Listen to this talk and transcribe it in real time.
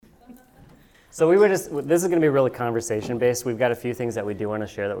So this is going to be really conversation-based. We've got a few things that we do want to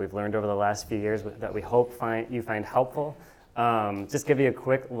share that we've learned over the last few years that we hope you find helpful. Just give you a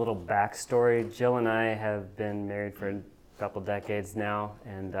quick little backstory. Jill and I have been married for a couple decades now,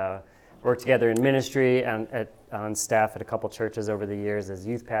 and worked together in ministry and on staff at a couple churches over the years as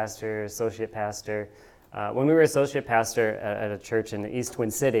youth pastor, associate pastor. When we were associate pastor at a church in the East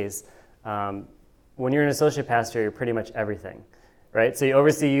Twin Cities, when you're an associate pastor, you're pretty much everything, right? So you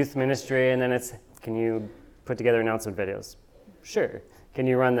oversee youth ministry, and then can you put together announcement videos? Sure. Can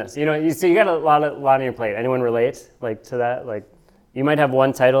you run this? So you got a lot on your plate. Anyone relate to that? You might have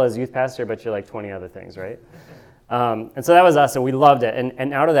one title as youth pastor, but you're 20 other things, right? And so that was us, and we loved it.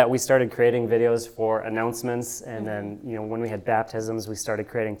 And out of that, we started creating videos for announcements. And then, when we had baptisms, we started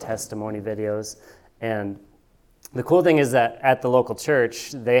creating testimony videos. And the cool thing is that at the local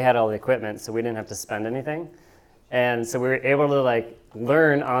church, they had all the equipment, so we didn't have to spend anything. And so we were able to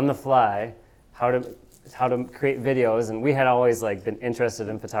learn on the fly how to create videos. And we had always been interested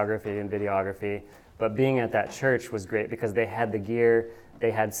in photography and videography, but being at that church was great because they had the gear.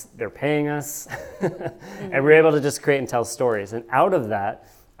 They're paying us, and we were able to just create and tell stories. And out of that,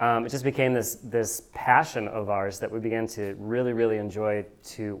 it just became this passion of ours that we began to really, really enjoy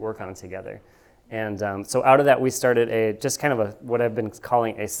to work on together. And so out of that, we started what I've been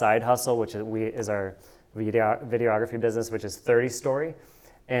calling a side hustle, which is our videography business, which is 30 Story.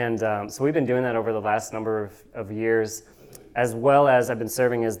 And so we've been doing that over the last number of years, as well as I've been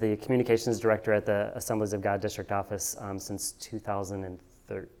serving as the communications director at the Assemblies of God District Office since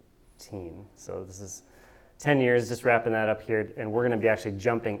 2013. So this is 10 years, just wrapping that up here, and we're going to be actually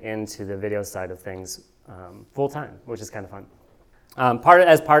jumping into the video side of things full time, which is kind of fun. Part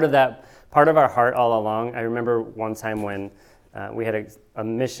of our heart all along, I remember one time when we had a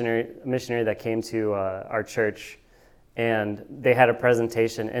missionary that came to our church, and they had a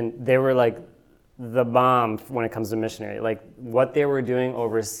presentation, and they were the bomb when it comes to missionary. What they were doing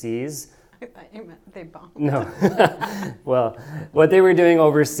overseas. I thought you meant they bombed. No. Well, what they were doing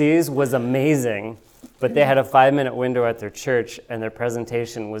overseas was amazing, but they had a 5-minute window at their church, and their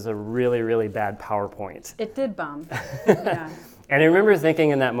presentation was a really, really bad PowerPoint. It did bomb. Yeah. And I remember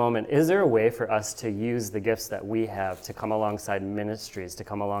thinking in that moment, is there a way for us to use the gifts that we have to come alongside ministries, to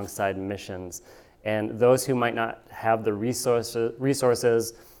come alongside missions, and those who might not have the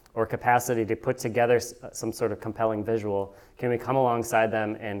resources or capacity to put together some sort of compelling visual, can we come alongside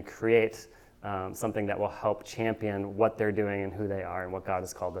them and create something that will help champion what they're doing and who they are and what God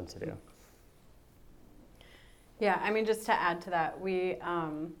has called them to do? Yeah, just to add to that,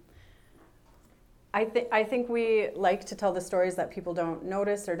 I think we like to tell the stories that people don't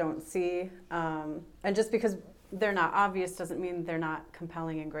notice or don't see, and just because they're not obvious doesn't mean they're not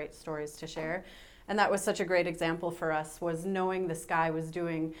compelling and great stories to share. And that was such a great example for us, was knowing this guy was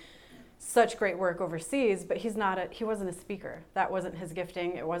doing such great work overseas, but he wasn't a speaker. That wasn't his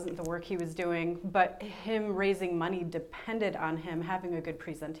gifting. It wasn't the work he was doing, but him raising money depended on him having a good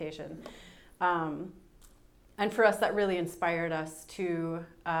presentation. And for us, that really inspired us to,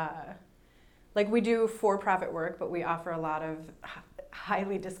 we do for-profit work, but we offer a lot of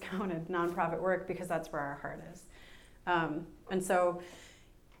highly discounted nonprofit work because that's where our heart is. And so,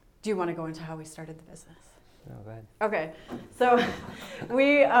 do you want to go into how we started the business? No, go ahead. Okay, so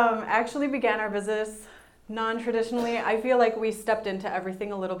we actually began our business non-traditionally. I feel like we stepped into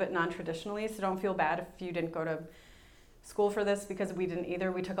everything a little bit non-traditionally, so don't feel bad if you didn't go to school for this, because we didn't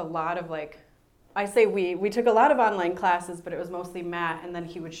either. We took a lot of we took a lot of online classes, but it was mostly Matt, and then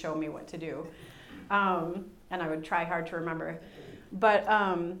he would show me what to do. And I would try hard to remember. But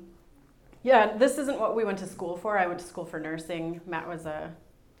yeah, this isn't what we went to school for. I went to school for nursing. Matt was a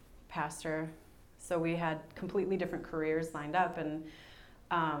pastor. So we had completely different careers lined up. And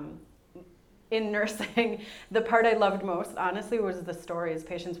in nursing, the part I loved most, honestly, was the stories.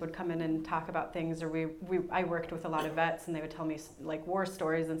 Patients would come in and talk about things, or I worked with a lot of vets, and they would tell me war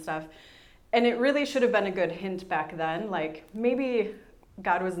stories and stuff. And it really should have been a good hint back then. Maybe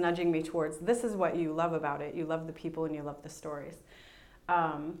God was nudging me towards, this is what you love about it. You love the people and you love the stories.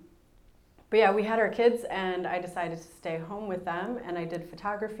 But yeah, we had our kids, and I decided to stay home with them, and I did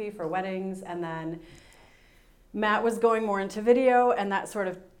photography for weddings, and then Matt was going more into video, and that sort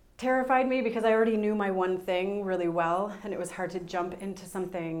of terrified me because I already knew my one thing really well, and it was hard to jump into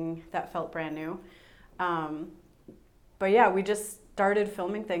something that felt brand new. But yeah, we just started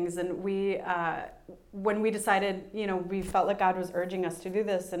filming things, and when we decided, we felt like God was urging us to do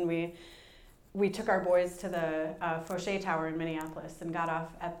this, and we took our boys to the Fauché Tower in Minneapolis and got off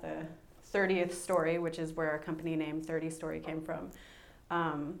at the 30th Story, which is where our company name 30 Story came from.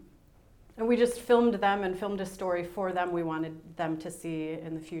 And we just filmed them and filmed a story for them we wanted them to see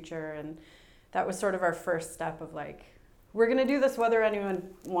in the future. And that was sort of our first step of like, we're going to do this whether anyone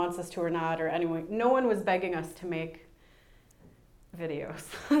wants us to or not, or anyone. No one was begging us to make videos.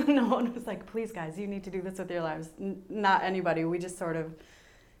 No one was like, please guys, you need to do this with your lives. Not anybody. We just sort of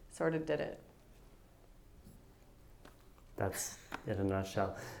did it. That's it in a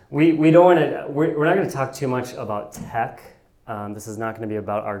nutshell. We don't want to. We're not going to talk too much about tech. This is not going to be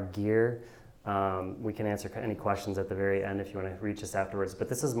about our gear. We can answer any questions at the very end if you want to reach us afterwards. But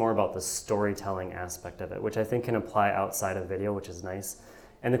this is more about the storytelling aspect of it, which I think can apply outside of video, which is nice.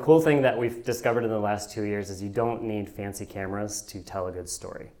 And the cool thing that we've discovered in the last 2 years is you don't need fancy cameras to tell a good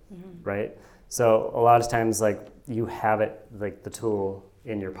story, right? So a lot of times, like, you have it, like the tool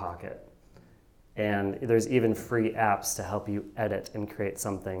in your pocket. And there's even free apps to help you edit and create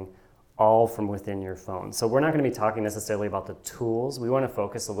something all from within your phone. So we're not going to be talking necessarily about the tools. We want to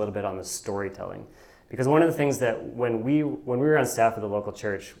focus a little bit on the storytelling. Because one of the things that when we were on staff at the local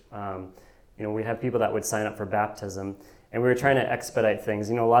church, we'd have people that would sign up for baptism, and we were trying to expedite things.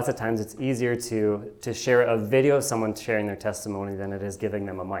 Lots of times it's easier to share a video of someone sharing their testimony than it is giving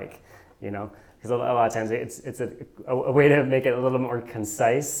them a mic, Because a lot of times it's a way to make it a little more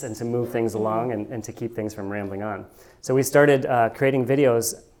concise and to move things along and to keep things from rambling on. So we started creating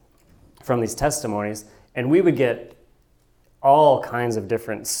videos from these testimonies, and we would get all kinds of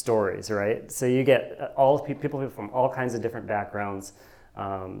different stories, right? So you get all people from all kinds of different backgrounds,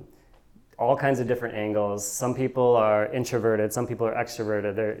 all kinds of different angles. Some people are introverted, some people are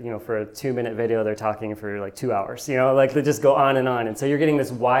extroverted. They're, for a 2-minute video, they're talking for like 2 hours, like they just go on. And so you're getting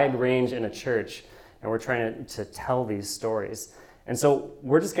this wide range in a church, and we're trying to tell these stories. And so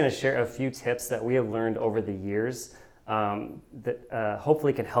we're just gonna share a few tips that we have learned over the years that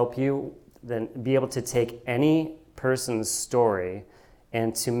hopefully can help you then be able to take any person's story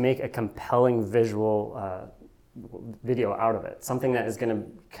and to make a compelling visual video out of it, something that is going to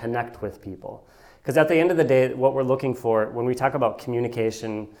connect with people. Because at the end of the day, what we're looking for when we talk about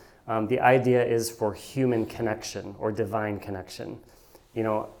communication, the idea is for human connection or divine connection.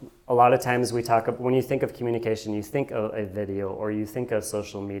 A lot of times when you think of communication, you think of a video, or you think of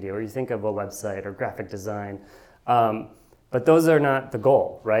social media, or you think of a website or graphic design. But those are not the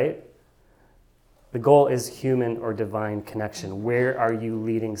goal, right? The goal is human or divine connection. Where are you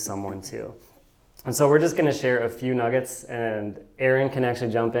leading someone to? And so we're just going to share a few nuggets, and Erin can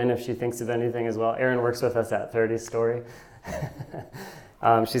actually jump in if she thinks of anything as well. Erin works with us at 30 Story.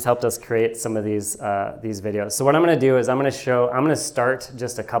 She's helped us create some of these videos. So what I'm going to do is I'm going to start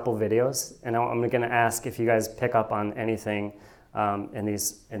just a couple videos, and I'm going to ask if you guys pick up on anything in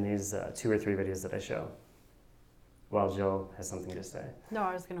these 2 or 3 videos that I show. Well, Joe has something to say. No,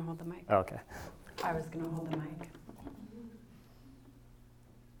 I was going to hold the mic. Oh, okay. I was going to hold the mic.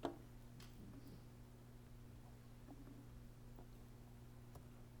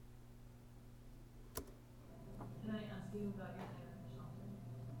 Can I ask you about your time at the shelter?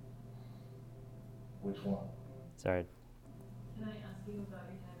 Which one? Sorry. Can I ask you about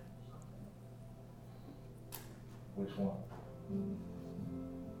your time at the shelter? Which one?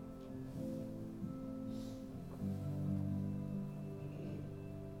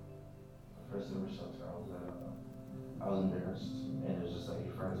 First ever shelter, I was embarrassed, and it was just like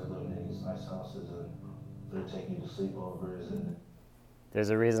your friends are living in these nice houses, and they're taking you to sleepovers, and There's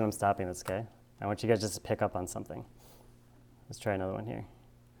a reason I'm stopping this, okay? I want you guys just to pick up on something. Let's try another one here.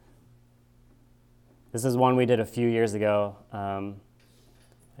 This is one we did a few years ago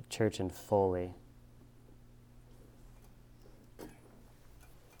at church in Foley.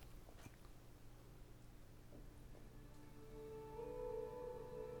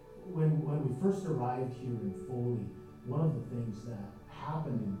 When we first arrived here in Foley, one of the things that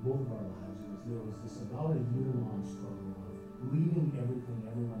happened in both of our lives was there was this about a year-long struggle of leaving everyone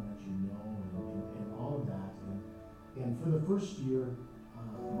that you know, and all of that. And for the first year,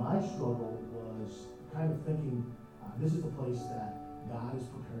 my struggle was kind of thinking, this is the place that God is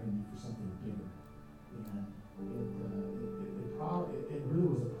preparing me for something bigger. And it really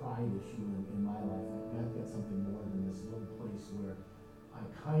was a pride issue in my life. Like, I've got something more than this little place where I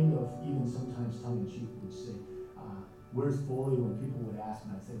kind of, even sometimes tongue-in-cheek, would say, where's Foley? When people would ask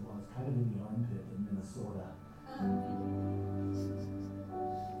me, I'd say, well, it's kind of in the armpit in Minnesota.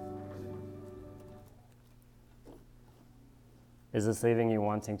 Is this leaving you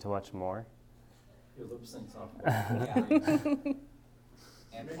wanting to watch more? Your lip sync's off.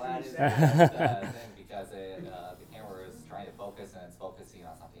 And flat is the best thing because the camera is trying to focus and it's focusing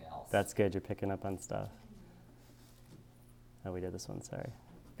on something else. That's good, you're picking up on stuff. Oh, we did this one, sorry.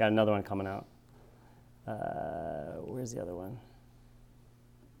 Got another one coming out. Where's the other one?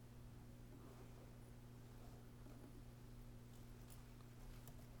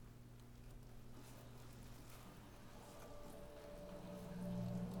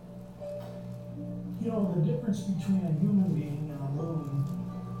 difference between a human being and a loon,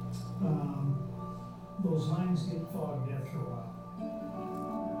 those lines get fogged after a while.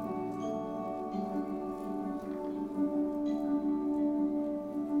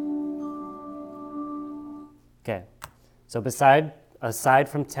 Okay, so aside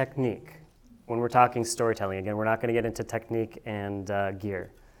from technique, when we're talking storytelling, again, we're not going to get into technique and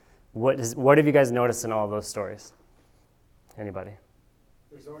gear. What have you guys noticed in all of those stories? Anybody?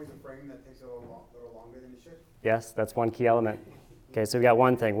 There's always a frame that takes a little longer than it should. Yes, that's one key element. Okay, so we got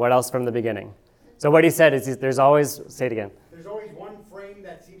one thing. What else from the beginning? So what he said is there's always, say it again. There's always one frame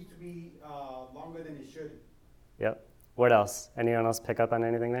that seems to be longer than it should. Yep. What else? Anyone else pick up on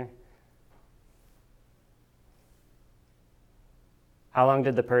anything there? How long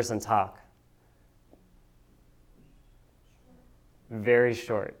did the person talk? Very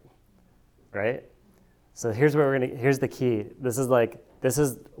short, right? So here's the key. This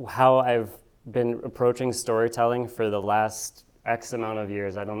is how I've been approaching storytelling for the last X amount of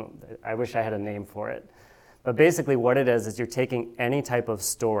years. I wish I had a name for it. But basically what it is you're taking any type of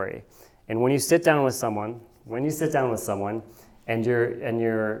story, and when you sit down with someone and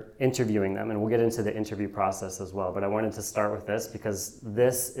you're interviewing them, and we'll get into the interview process as well, but I wanted to start with this because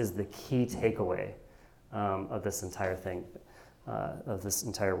this is the key takeaway of this entire thing, of this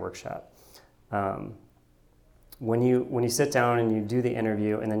entire workshop. When you sit down and you do the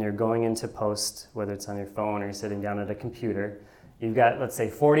interview and then you're going into post, whether it's on your phone or you're sitting down at a computer, you've got, let's say,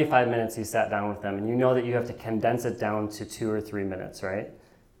 45 minutes you sat down with them, and you know that you have to condense it down to 2 or 3 minutes, right?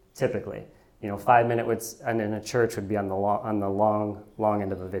 Typically. 5 minutes and in a church would be on the long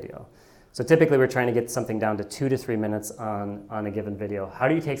end of a video. So typically we're trying to get something down to 2 to 3 minutes on a given video. How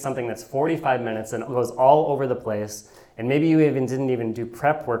do you take something that's 45 minutes and goes all over the place, and maybe you didn't even do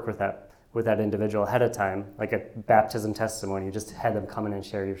prep work with that individual ahead of time, like a baptism testimony, you just had them come in and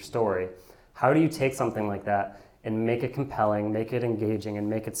share your story. How do you take something like that and make it compelling, make it engaging, and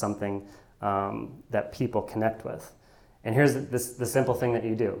make it something that people connect with? And here's the simple thing that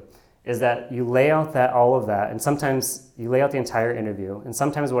you do, is that you lay out all of that, and sometimes you lay out the entire interview, and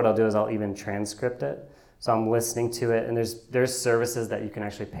sometimes what I'll do is I'll even transcript it. So I'm listening to it, and there's services that you can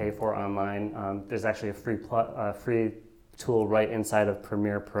actually pay for online. There's actually a free tool right inside of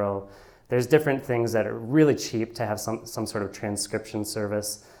Premiere Pro. There's different things that are really cheap to have some sort of transcription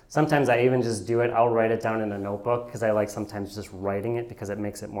service. Sometimes I even just do it. I'll write it down in a notebook because I like sometimes just writing it because it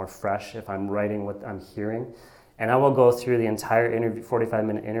makes it more fresh if I'm writing what I'm hearing. And I will go through the entire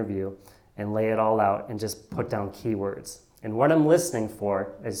 45-minute interview and lay it all out and just put down keywords. And what I'm listening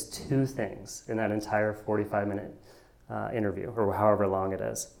for is 2 things in that entire 45-minute interview, or however long it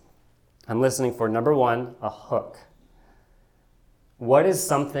is. I'm listening for, number 1, a hook. What is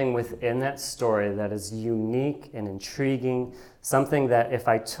something within that story that is unique and intriguing, something that if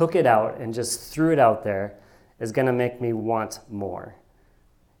I took it out and just threw it out there is going to make me want more?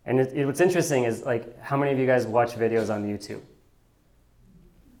 And what's interesting is, how many of you guys watch videos on YouTube?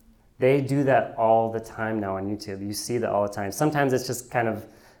 They do that all the time now on YouTube. You see that all the time. Sometimes it's just kind of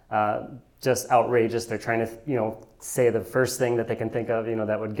just outrageous. They're trying to, say the first thing that they can think of,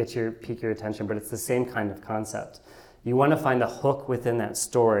 that would pique your attention, but it's the same kind of concept. You want to find a hook within that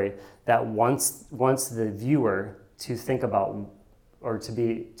story that wants the viewer to think about or to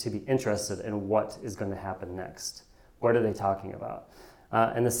be interested in what is going to happen next. What are they talking about?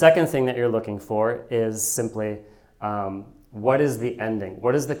 And the second thing that you're looking for is simply, what is the ending?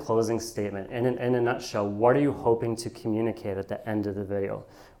 What is the closing statement? And in a nutshell, what are you hoping to communicate at the end of the video?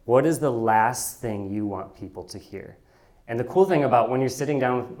 What is the last thing you want people to hear? And the cool thing about when you're sitting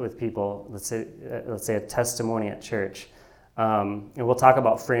down with people, let's say a testimony at church, and we'll talk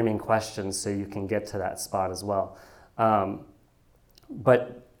about framing questions so you can get to that spot as well.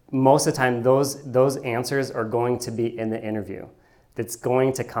 But most of the time, those answers are going to be in the interview. It's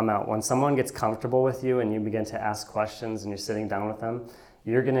going to come out. When someone gets comfortable with you and you begin to ask questions and you're sitting down with them,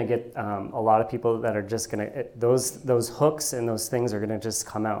 you're going to get a lot of people that are just going to, those hooks and those things are going to just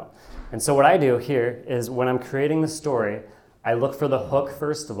come out. And so what I do here is when I'm creating the story, I look for the hook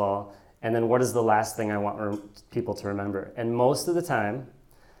first of all, and then what is the last thing I want people to remember? And most of the time,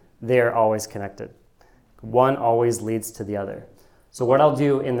 they're always connected. One always leads to the other. So what I'll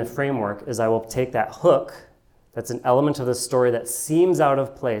do in the framework is I will take that hook, that's an element of the story that seems out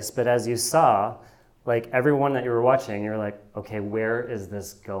of place, but as you saw, like everyone that you were watching, you're like, okay, where is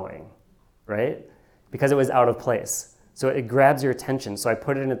this going, right? Because it was out of place. So it grabs your attention. So I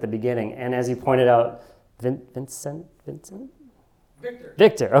put it in at the beginning, and as you pointed out, Vincent?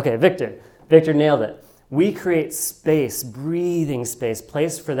 Victor. Victor nailed it. We create space, breathing space,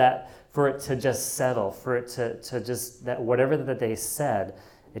 place for it to just settle, for it to just, that whatever that they said,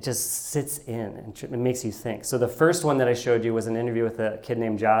 it just sits in and it makes you think. So the first one that I showed you was an interview with a kid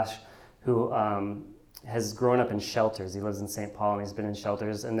named Josh who has grown up in shelters. He lives in St. Paul and he's been in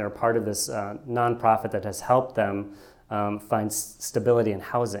shelters, and they're part of this nonprofit that has helped them find stability in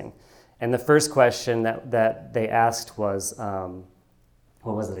housing. And the first question that they asked was,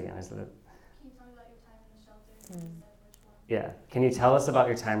 what was it again? I said it. Can you tell me about your time in the shelter? Yeah. Can you tell us about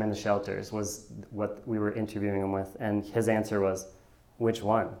your time in the shelters? Was what we were interviewing him with, and his answer was, which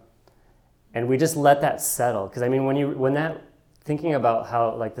one? And we just let that settle, because I mean, thinking about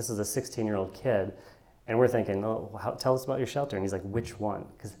how like this is a 16-year-old kid, and we're thinking, oh, tell us about your shelter, and he's like, which one?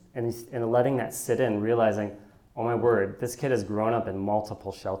 And letting that sit in, realizing, oh my word, this kid has grown up in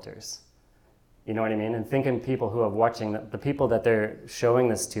multiple shelters. You know what I mean? And thinking people who are watching, the people that they're showing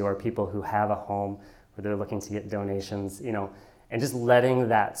this to are people who have a home, where they're looking to get donations, you know, and just letting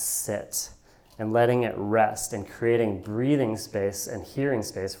that sit and letting it rest and creating breathing space and hearing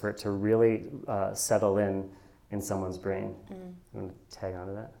space for it to really settle in someone's brain. You want to tag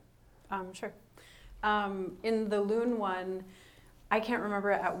onto that? Sure. In the Loon one, I can't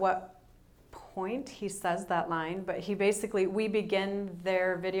remember at what point he says that line, but we begin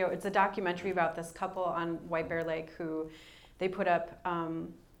their video. It's a documentary about this couple on White Bear Lake who they put up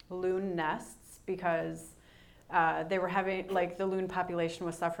loon nests because they were having, like, the loon population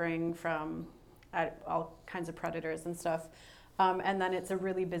was suffering from all kinds of predators and stuff. And then it's a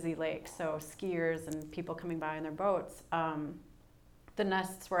really busy lake, so skiers and people coming by in their boats. The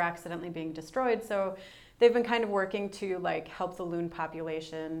nests were accidentally being destroyed, so they've been kind of working to like help the loon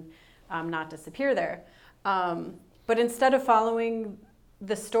population not disappear there. But instead of following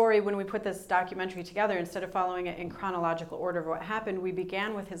the story, when we put this documentary together, instead of following it in chronological order of what happened, we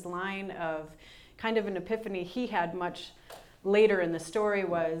began with his line of kind of an epiphany he had much later in the story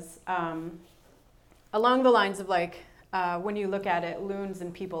was along the lines of like, when you look at it, loons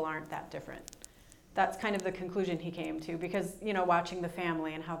and people aren't that different. That's kind of the conclusion he came to because, you know, watching the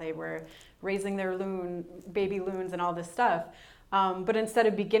family and how they were raising their baby loons and all this stuff. But instead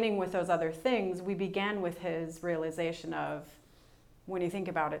of beginning with those other things, we began with his realization of, when you think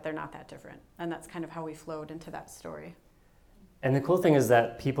about it, they're not that different. And that's kind of how we flowed into that story. And the cool thing is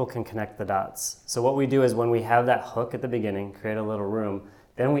that people can connect the dots. So what we do is when we have that hook at the beginning, create a little room,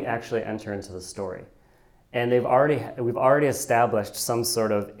 then we actually enter into the story. And we've already established some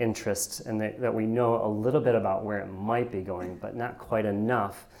sort of interest and that we know a little bit about where it might be going, but not quite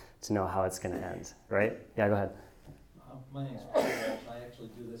enough to know how it's going to end, right? Yeah, go ahead. My name's Paul. I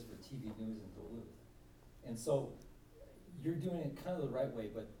actually do this for TV News in Duluth. And so you're doing it kind of the right way,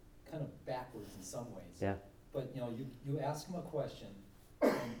 but kind of backwards in some ways. Yeah. But you know, you ask them a question,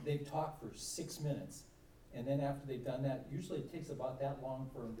 and they've talked for 6 minutes, and then after they've done that, usually it takes about that long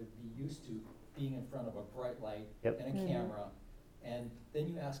for them to be used to being in front of a bright light and a camera, and then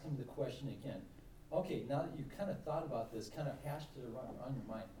you ask them the question again. Okay, now that you've kind of thought about this, kind of hashed it around on your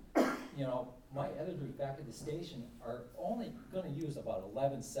mind, you know, my editors back at the station are only going to use about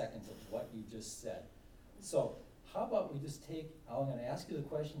 11 seconds of what you just said. So how about we just I'm going to ask you the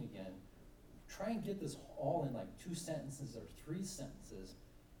question again, try and get this all in like 2 sentences or 3 sentences,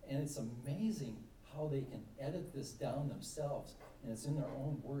 and it's amazing how they can edit this down themselves, and it's in their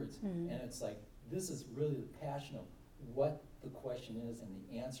own words, and it's like, this is really the passion of what the question is and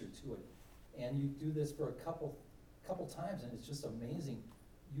the answer to it. And you do this for a couple times, and it's just amazing.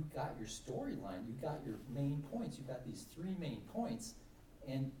 You got your storyline, you got your main points, you got these 3 main points,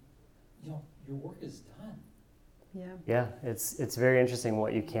 and you know, your work is done. Yeah, it's very interesting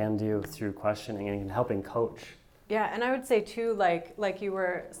what you can do through questioning and helping coach. Yeah, and I would say too, like you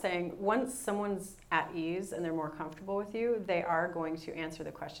were saying, once someone's at ease and they're more comfortable with you, they are going to answer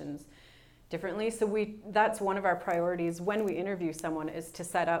the questions differently. So that's one of our priorities when we interview someone, is to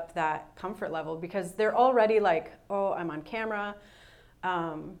set up that comfort level, because they're already like, oh, I'm on camera.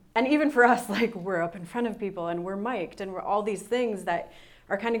 And even for us, like, we're up in front of people and we're mic'd and we're all these things that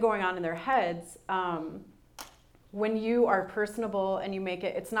are kind of going on in their heads. When you are personable and you make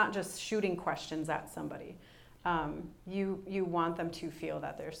it's not just shooting questions at somebody. You want them to feel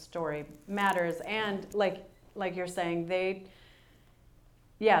that their story matters, and like you're saying,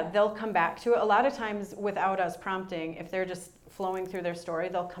 they'll come back to it. A lot of times without us prompting, if they're just flowing through their story,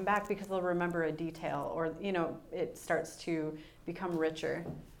 they'll come back because they'll remember a detail, or, you know, it starts to become richer.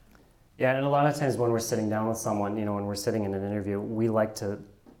 Yeah, and a lot of times when we're sitting down with someone, you know, when we're sitting in an interview, we like to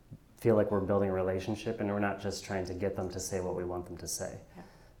feel like we're building a relationship and we're not just trying to get them to say what we want them to say. Yeah.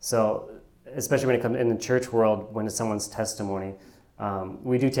 So especially when it comes in the church world, when it's someone's testimony,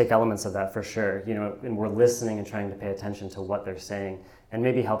 we do take elements of that for sure, you know, and we're listening and trying to pay attention to what they're saying and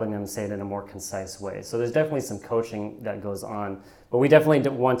maybe helping them say it in a more concise way. So there's definitely some coaching that goes on, but we definitely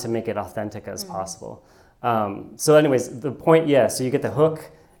want to make it authentic as possible. So anyways, the point, so you get the hook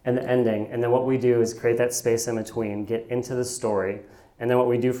and the ending, and then what we do is create that space in between, get into the story, and then what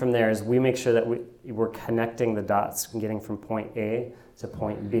we do from there is we make sure that we're connecting the dots and getting from point A to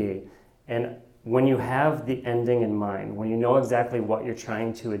point B. And when you have the ending in mind, when you know exactly what you're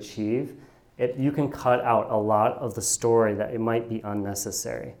trying to achieve, you can cut out a lot of the story that it might be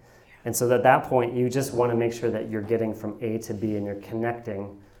unnecessary. And so at that point, you just want to make sure that you're getting from A to B and you're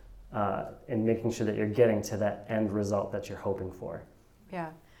connecting and making sure that you're getting to that end result that you're hoping for. Yeah,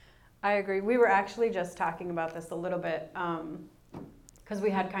 I agree. We were actually just talking about this a little bit because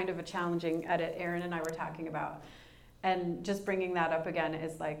we had kind of a challenging edit Aaron and I were talking about. And just bringing that up again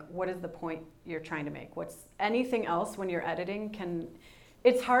is like, what is the point you're trying to make? What's anything else when you're editing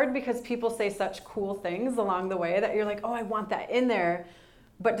it's hard because people say such cool things along the way that you're like, oh, I want that in there,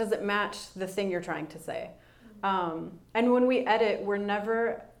 but does it match the thing you're trying to say? And when we edit, we're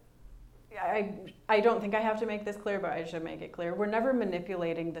never, I don't think I have to make this clear, but I should make it clear. We're never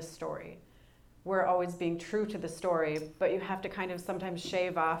manipulating the story. We're always being true to the story, but you have to kind of sometimes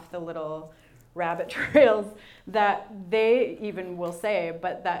shave off the little rabbit trails that they even will say,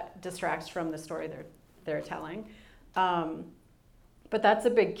 but that distracts from the story they're telling. But that's a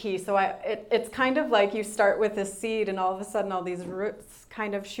big key. So it's kind of like you start with a seed and all of a sudden all these roots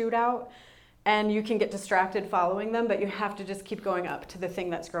kind of shoot out and you can get distracted following them, but you have to just keep going up to the thing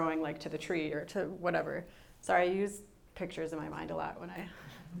that's growing, like to the tree or to whatever. Sorry, I use pictures in my mind a lot when I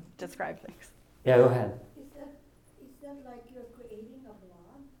describe things. Yeah, go ahead. Is that like you're creating a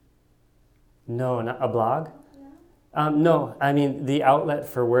blog? No, not a blog? No, I mean, the outlet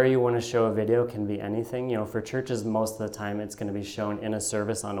for where you want to show a video can be anything. You know, for churches, most of the time it's going to be shown in a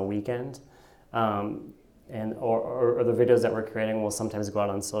service on a weekend. Or the videos that we're creating will sometimes go out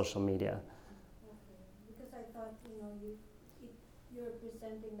on social media. Okay. Because I thought, you're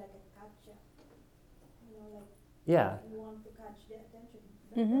presenting like a gotcha. You want to catch the attention.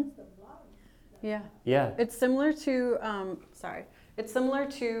 That's the blog. Yeah. It's similar to, it's similar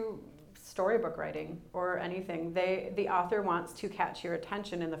to storybook writing or anything. The author wants to catch your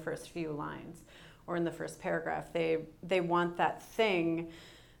attention in the first few lines or in the first paragraph. They want that thing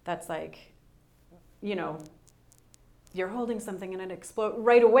that's like, you're holding something and it explodes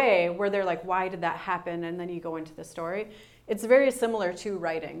right away, where they're like, why did that happen? And then you go into the story. It's very similar to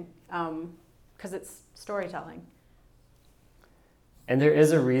writing because it's storytelling. And there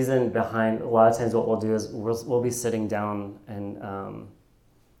is a reason behind, a lot of times what we'll do is we'll be sitting down and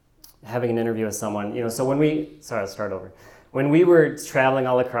having an interview with someone, so I'll start over. When we were traveling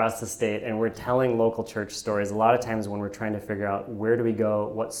all across the state and we're telling local church stories, a lot of times when we're trying to figure out where do we go,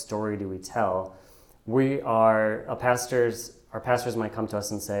 what story do we tell, our pastors might come to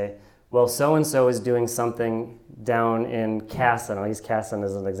us and say, well, so-and-so is doing something down in Casson. I'll use Casson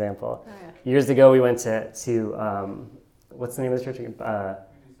as an example. Oh, yeah. Years ago, we went to what's the name of the church again?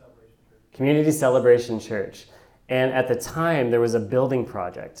 Community Celebration Church. And at the time, there was a building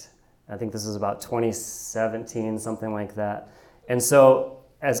project. I think this was about 2017, something like that. And so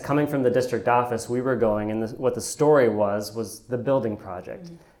as coming from the district office, we were going, and what the story was the building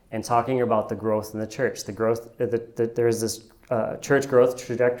project, and talking about the growth in the church. The growth, there's this church growth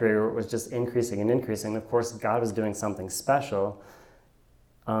trajectory where it was just increasing and increasing. Of course, God was doing something special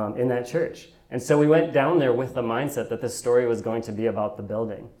in that church. And so we went down there with the mindset that this story was going to be about the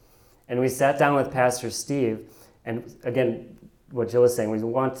building. And we sat down with Pastor Steve, and again, what Jill was saying,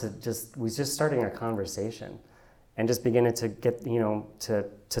 we're just starting a conversation and just beginning to get,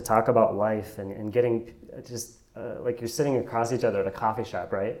 to talk about life and getting just like you're sitting across each other at a coffee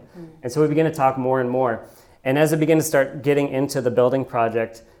shop, right? And so we begin to talk more and more. And as we begin to start getting into the building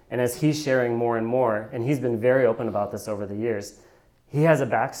project, and as he's sharing more and more, and he's been very open about this over the years, he has a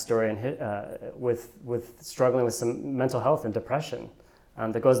backstory with struggling with some mental health and depression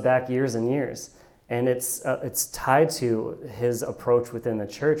that goes back years and years. And it's tied to his approach within the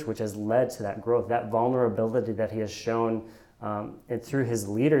church, which has led to that growth. That vulnerability that he has shown and through his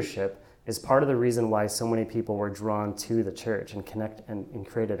leadership is part of the reason why so many people were drawn to the church and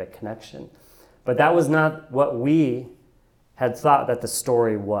created a connection. But that was not what we had thought that the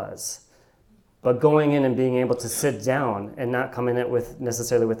story was. But going in and being able to sit down and not come in it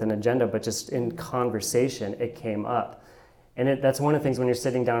necessarily with an agenda, but just in conversation, it came up. And that's one of the things when you're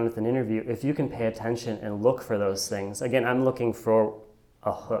sitting down with an interview, if you can pay attention and look for those things. Again, I'm looking for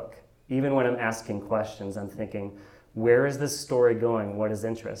a hook. Even when I'm asking questions, I'm thinking, where is this story going? What is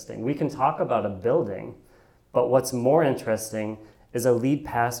interesting? We can talk about a building, but what's more interesting is a lead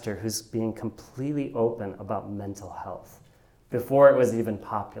pastor who's being completely open about mental health. before it was even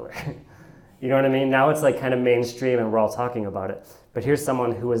popular. You know what I mean? Now it's like kind of mainstream and we're all talking about it. But here's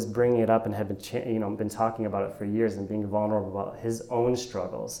someone who was bringing it up and had been talking about it for years and being vulnerable about his own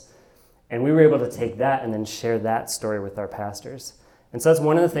struggles. And we were able to take that and then share that story with our pastors. And so that's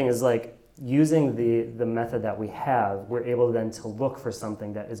one of the things is like using the method that we have, we're able then to look for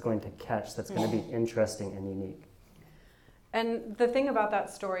something that is going to catch, that's going to be interesting and unique. And the thing about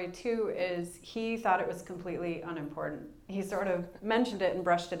that story too is he thought it was completely unimportant. He sort of mentioned it and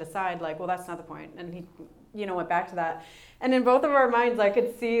brushed it aside like, well, that's not the point. And he, went back to that. And in both of our minds, I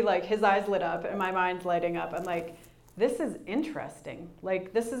could see like his eyes lit up and my mind's lighting up. I'm like, this is interesting.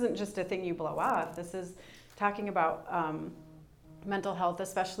 Like, this isn't just a thing you blow off. This is talking about mental health,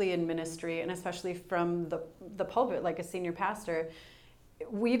 especially in ministry and especially from the pulpit, like a senior pastor.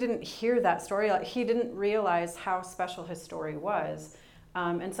 We didn't hear that story. Like, he didn't realize how special his story was.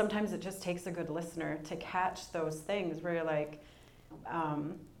 And sometimes it just takes a good listener to catch those things where you're like,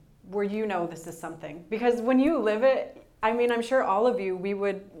 where this is something. Because when you live it, I mean, I'm sure all of you, we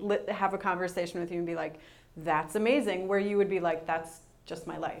would have a conversation with you and be like, that's amazing. Where you would be like, that's just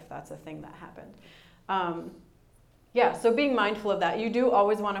my life. That's a thing that happened. So being mindful of that. You do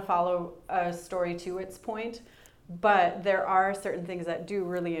always want to follow a story to its point. But there are certain things that do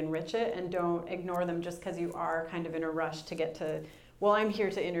really enrich it, and don't ignore them just because you are kind of in a rush to get to, well, I'm here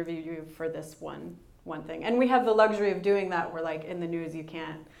to interview you for this one thing. And we have the luxury of doing that where like in the news you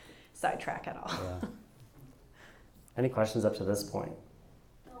can't sidetrack at all. Yeah. Any questions up to this point?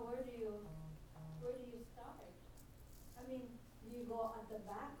 Now, where do you start? I mean, do you go at the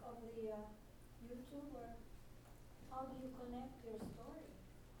back of the YouTube, or how do you connect your story?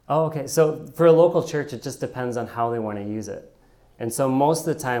 Oh, okay. So for a local church, it just depends on how they want to use it. And so most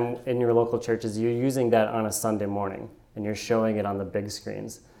of the time in your local churches, you're using that on a Sunday morning and you're showing it on the big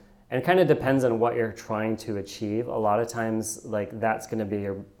screens. And it kind of depends on what you're trying to achieve. A lot of times, like, that's going to be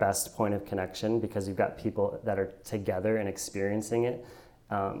your best point of connection because you've got people that are together and experiencing it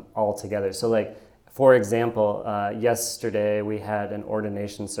all together. So like, for example, yesterday we had an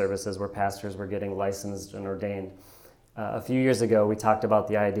ordination services where pastors were getting licensed and ordained. A few years ago, we talked about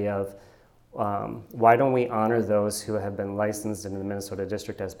the idea of why don't we honor those who have been licensed in the Minnesota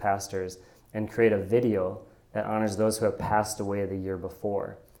district as pastors and create a video that honors those who have passed away the year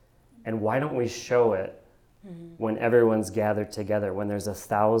before. And why don't we show it when everyone's gathered together, when there's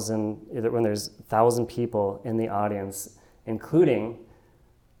 1,000 people in the audience, including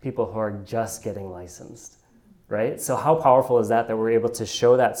people who are just getting licensed, right? So how powerful is that we're able to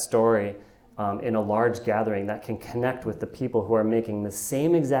show that story in a large gathering that can connect with the people who are making the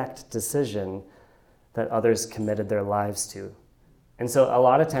same exact decision that others committed their lives to. And so a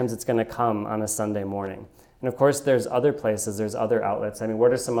lot of times it's going to come on a Sunday morning. And of course, there's other places, there's other outlets. I mean,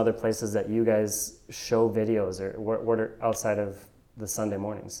 what are some other places that you guys show videos, or what are outside of the Sunday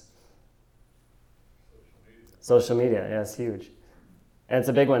mornings? Social media, yeah, it's huge. And it's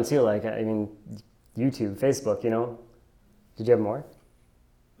a big one too, like, I mean, YouTube, Facebook, Did you have more?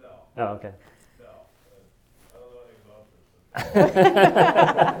 No. Oh, okay. No. I don't know anything about this.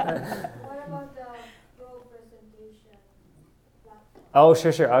 What about the Pro Presentation platform? Oh,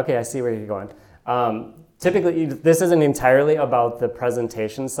 sure. Okay, I see where you're going. Typically, this isn't entirely about the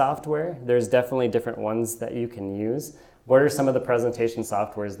presentation software. There's definitely different ones that you can use. What are some of the presentation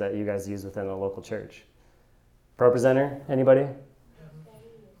softwares that you guys use within a local church? ProPresenter, anybody?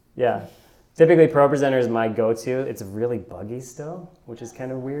 Yeah. Typically, ProPresenter is my go-to. It's really buggy still, which is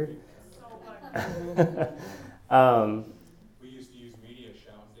kind of weird. We used to use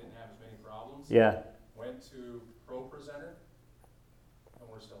MediaShout and didn't have as many problems. Yeah. Went to ProPresenter, and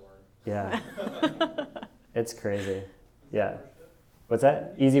we're still learning. Yeah. It's crazy. Yeah. What's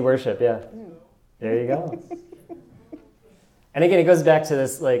that? Easy Worship, yeah. There you go. And again, it goes back to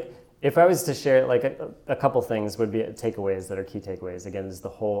this, like, if I was to share, like, a couple things would be takeaways that are key takeaways. Again, is the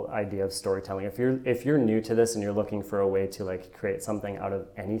whole idea of storytelling. If you're new to this and you're looking for a way to, like, create something out of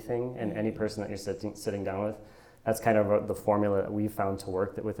anything and any person that you're sitting down with, that's kind of the formula that we found to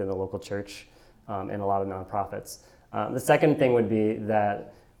work within the local church and a lot of nonprofits. The second thing would be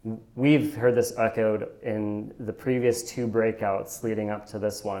that we've heard this echoed in the previous two breakouts leading up to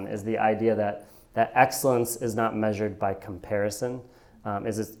this one, is the idea that excellence is not measured by comparison,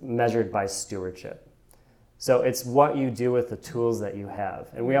 it's measured by stewardship. So it's what you do with the tools that you have.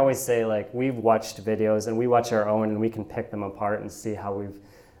 And we always say, like, we've watched videos and we watch our own and we can pick them apart and see how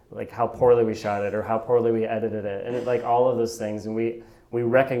how poorly we shot it or how poorly we edited it, and like all of those things. And we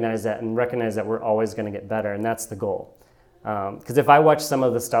recognize that we're always going to get better, and that's the goal. Because if I watch some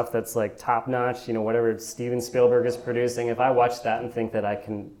of the stuff that's like top notch, whatever Steven Spielberg is producing, if I watch that and think that I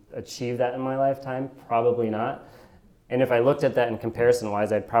can achieve that in my lifetime, probably not. And if I looked at that in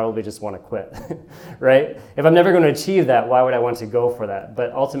comparison-wise, I'd probably just want to quit, right? If I'm never going to achieve that, why would I want to go for that?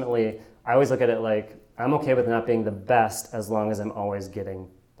 But ultimately, I always look at it like, I'm okay with not being the best as long as I'm always getting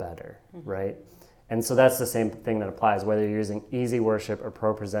better, right? And so that's the same thing that applies, whether you're using Easy Worship or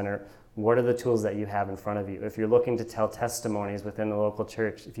ProPresenter. What are the tools that you have in front of you? If you're looking to tell testimonies within the local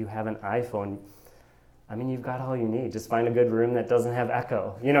church, if you have an iPhone, I mean, you've got all you need. Just find a good room that doesn't have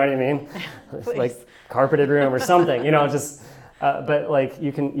echo. You know what I mean? Like carpeted room or something. Just. But like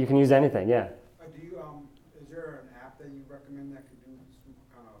you can use anything. Yeah. Do you is there an app that you recommend that could do a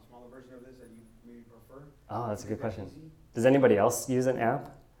smaller version of this that you maybe prefer? Oh, that's a good question. Does anybody else use an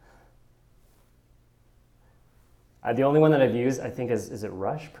app? The only one that I've used, I think, is it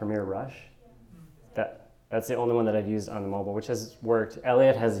Rush, Premiere Rush? That's the only one that I've used on the mobile, which has worked.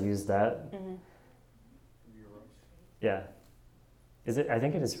 Elliot has used that. Mm-hmm. Yeah. Is it? I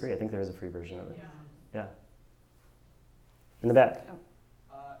think it is free. I think there is a free version of it. Yeah. In the back.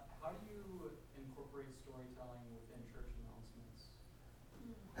 How do you incorporate storytelling within church announcements?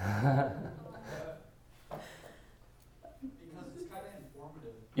 Because it's kind of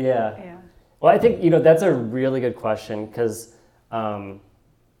informative. Yeah. Well, I think, that's a really good question because... Is that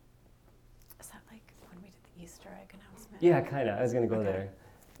like when we did the Easter egg announcement? Yeah, kind of. I was going to go there.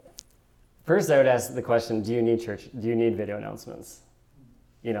 First, I would ask the question, do you need video announcements?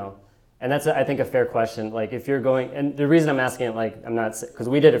 And that's, I think, a fair question. Like, if you're going... And the reason I'm asking it, like, I'm not... Because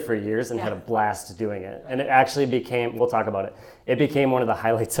we did it for years and had a blast doing it. And it actually became... We'll talk about it. It became one of the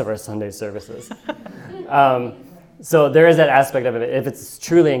highlights of our Sunday services. So there is that aspect of it. If it's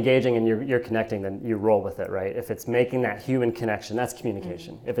truly engaging and you're connecting, then you roll with it, right? If it's making that human connection, that's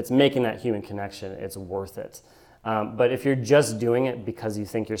communication. If it's making that human connection, it's worth it. But if you're just doing it because you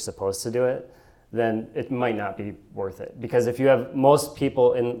think you're supposed to do it, then it might not be worth it. Because if you have, most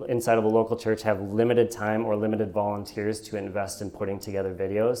people inside of a local church have limited time or limited volunteers to invest in putting together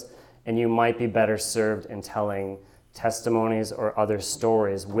videos, and you might be better served in telling testimonies or other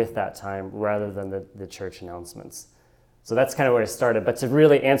stories with that time rather than the church announcements. So that's kind of where it started. But to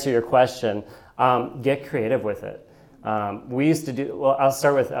really answer your question, get creative with it. We used to do, well, I'll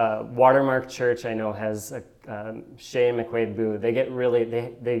start with Watermark Church, I know has Shay and McQuaid Boo. They get really,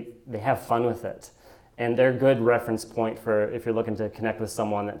 they have fun with it. And they're a good reference point for if you're looking to connect with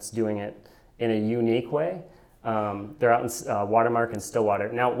someone that's doing it in a unique way. They're out in Watermark and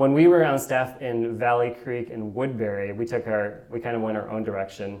Stillwater. Now, when we were on staff in Valley Creek and Woodbury, we kind of went our own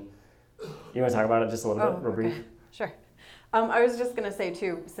direction. You want to talk about it just a little bit, real brief? Okay. Sure. I was just going to say,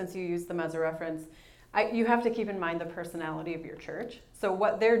 too, since you used them as a reference, you have to keep in mind the personality of your church. So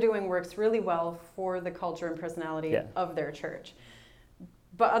what they're doing works really well for the culture and personality of their church.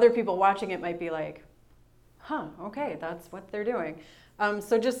 But other people watching it might be like, okay, that's what they're doing.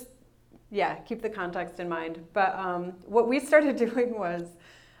 So just, keep the context in mind. But what we started doing was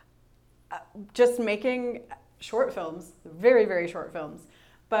just making short films, very, very short films.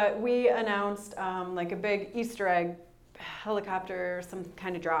 But we announced like a big Easter egg helicopter, some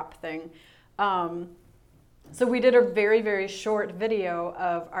kind of drop thing. So we did a very, very short video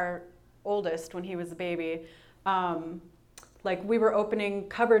of our oldest when he was a baby. Like we were opening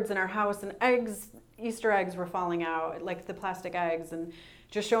cupboards in our house and Easter eggs were falling out, like the plastic eggs, and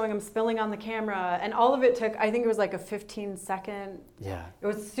just showing him spilling on the camera. And all of it took, I think it was like a 15-second. Yeah. It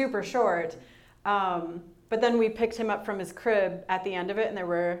was super short. But then we picked him up from his crib at the end of it, and there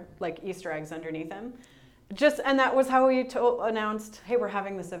were like Easter eggs underneath him. And that was how we announced, hey, we're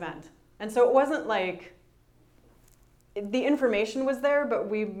having this event. And so it wasn't like, the information was there, but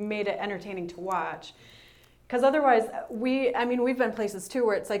we made it entertaining to watch. Because otherwise, we've been places too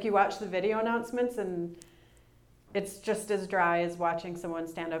where it's like you watch the video announcements and it's just as dry as watching someone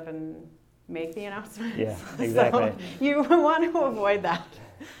stand up and make the announcements. Yeah, exactly. So you want to avoid that.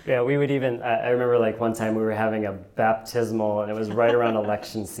 Yeah, we would even, I remember like one time we were having a baptismal and it was right around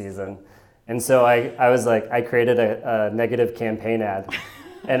election season. And so I created a negative campaign ad.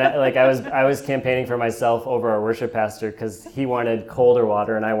 And I was campaigning for myself over our worship pastor because he wanted colder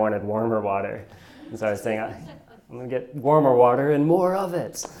water and I wanted warmer water. And so I was saying, I'm going to get warmer water and more of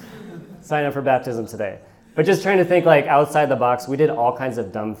it. Sign up for baptism today. But just trying to think like outside the box, we did all kinds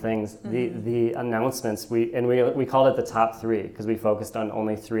of dumb things. Mm-hmm. The announcements, we called it the top 3 because we focused on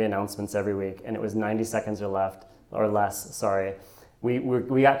only 3 announcements every week. And it was 90 seconds or less.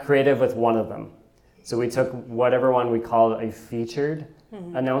 We got creative with one of them. So we took whatever one we called a featured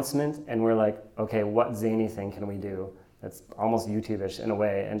announcement, and we're like, okay, what zany thing can we do that's almost YouTube-ish in a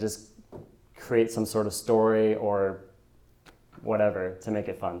way, and just create some sort of story or whatever to make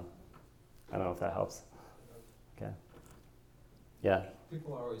it fun. I don't know if that helps. Okay. Yeah.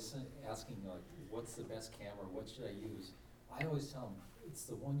 People are always asking, like, what's the best camera, what should I use? I always tell them, it's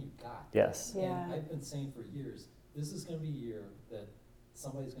the one you got. Yes. Yeah. And I've been saying for years, this is gonna be a year that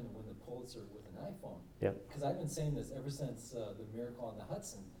somebody's gonna win the Pulitzer with an iPhone. Yep. Because I've been saying this ever since the Miracle on the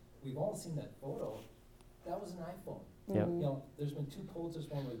Hudson. We've all seen that photo. That was an iPhone. Yep. You know, there's been 2 Pulitzers,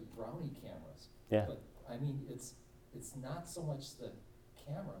 one with Brownie cameras. Yeah. But I mean, it's not so much the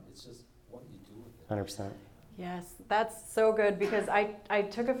camera, it's just what you do with it. 100%. Yes, that's so good because I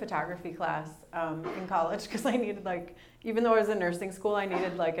took a photography class in college because I needed like, even though I was in nursing school, I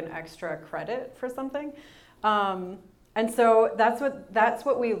needed like an extra credit for something. And so that's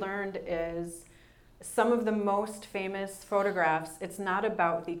what we learned is some of the most famous photographs, it's not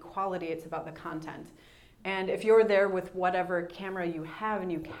about the quality, it's about the content. And if you're there with whatever camera you have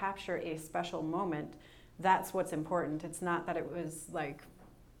and you capture a special moment, that's what's important. It's not that it was like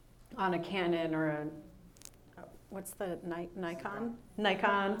on a Canon or a, what's the Nikon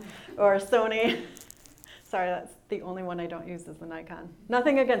or Sony. Sorry, that's the only one I don't use is the Nikon.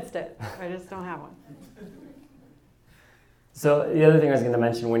 Nothing against it, I just don't have one. So the other thing I was going to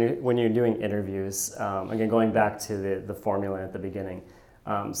mention when you're doing interviews, again going back to the formula at the beginning,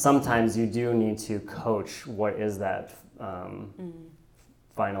 sometimes you do need to coach what is that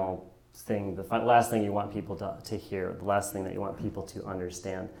final thing, the last thing you want people to hear, the last thing that you want people to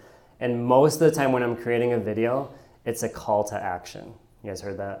understand. And most of the time when I'm creating a video, it's a call to action. You guys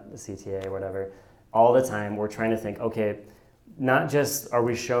heard that, the CTA or whatever. All the time we're trying to think, okay, not just are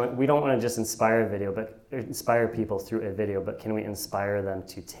we showing, we don't want to just inspire a video, but inspire people through a video, but can we inspire them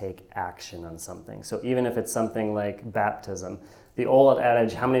to take action on something? So even if it's something like baptism, the old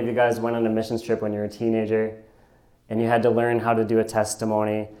adage, how many of you guys went on a missions trip when you were a teenager and you had to learn how to do a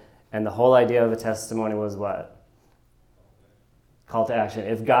testimony, and the whole idea of a testimony was what? Call to action.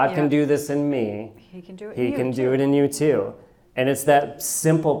 If God can do this in me, He can do it. He can do it in you too. And it's that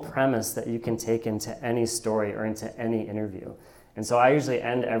simple premise that you can take into any story or into any interview. And so I usually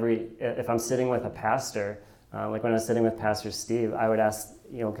end if I'm sitting with a pastor, like when I was sitting with Pastor Steve, I would ask,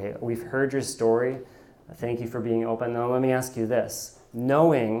 okay, we've heard your story. Thank you for being open. Now let me ask you this.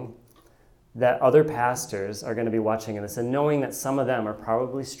 Knowing that other pastors are going to be watching this and knowing that some of them are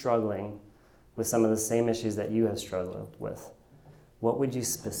probably struggling with some of the same issues that you have struggled with, what would you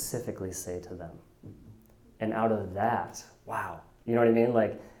specifically say to them? And out of that, wow, you know what I mean?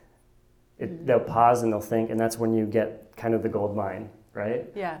 Like, they'll pause and they'll think, and that's when you get kind of the gold mine, right?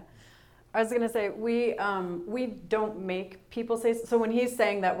 Yeah. I was going to say, we don't make people say, so when he's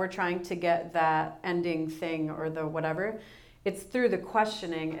saying that we're trying to get that ending thing or the whatever, it's through the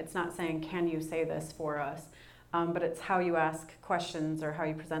questioning. It's not saying, can you say this for us? But it's how you ask questions or how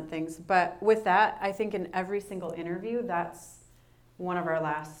you present things. But with that, I think in every single interview, that's one of our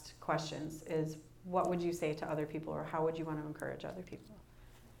last questions is, what would you say to other people, or how would you want to encourage other people?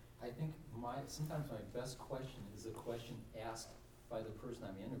 I think sometimes my best question is a question asked by the person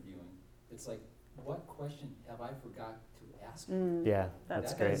I'm interviewing. It's like, what question have I forgot to ask? Yeah,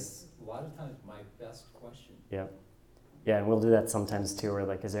 that's great. That's a lot of times my best question. Yeah. Yeah, and we'll do that sometimes too. We're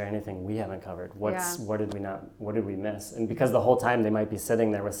like, is there anything we haven't covered? What did we miss? And because the whole time they might be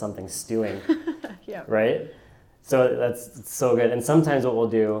sitting there with something stewing, Yeah. right? So that's so good. And sometimes what we'll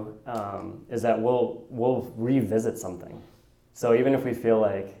do is that we'll revisit something. So even if we feel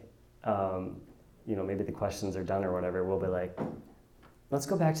like, maybe the questions are done or whatever, we'll be like, let's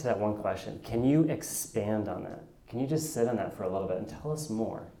go back to that one question. Can you expand on that? Can you just sit on that for a little bit and tell us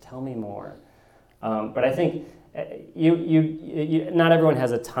more? Tell me more. But I think you not everyone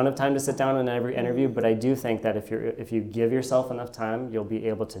has a ton of time to sit down in every interview, but I do think that if you give yourself enough time, you'll be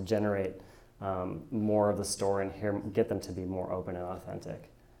able to generate more of the story and get them to be more open and authentic.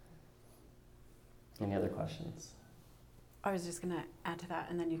 Any other questions? I was just going to add to that,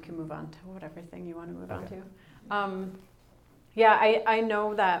 and then you can move on to whatever thing you want to move on to. I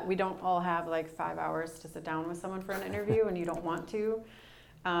know that we don't all have like 5 hours to sit down with someone for an interview, and you don't want to,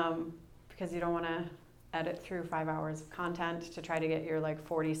 because you don't want to edit through 5 hours of content to try to get your like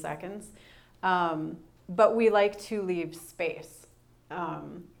 40 seconds. But we like to leave space.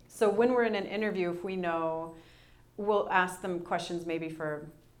 So when we're in an interview, if we know, we'll ask them questions maybe for,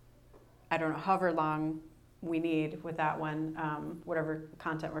 I don't know, however long we need with that one, whatever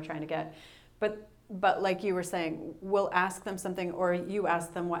content we're trying to get. But like you were saying, we'll ask them something, or you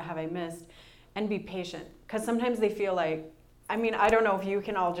ask them, what have I missed? And be patient. Because sometimes they feel like, I don't know if you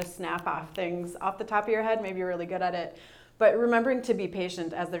can all just snap off things off the top of your head. Maybe you're really good at it. But remembering to be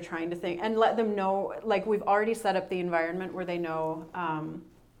patient as they're trying to think, and let them know, like we've already set up the environment where they know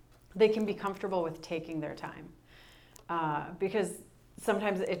they can be comfortable with taking their time. Because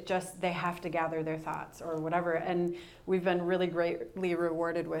sometimes it just, they have to gather their thoughts or whatever. And we've been really greatly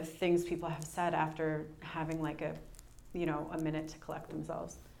rewarded with things people have said after having like a minute to collect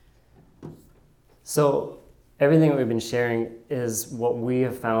themselves. So everything that we've been sharing is what we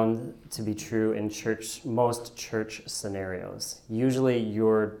have found to be true in most church scenarios. Usually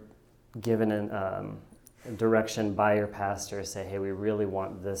you're given a direction by your pastor, say, hey, we really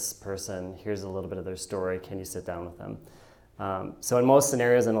want this person, here's a little bit of their story, can you sit down with them? So in most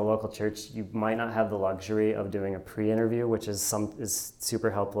scenarios in a local church, you might not have the luxury of doing a pre-interview, which is super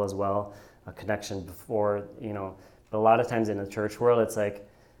helpful as well, a connection before, but a lot of times in the church world, it's like,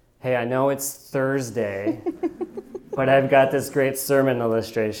 hey, I know it's Thursday, but I've got this great sermon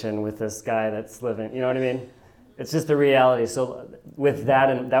illustration with this guy that's living, you know what I mean? It's just the reality. So with that,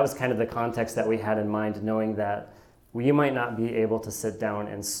 and that was kind of the context that we had in mind, knowing that you might not be able to sit down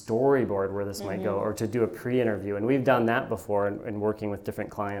and storyboard where this might go, or to do a pre-interview. And we've done that before in working with different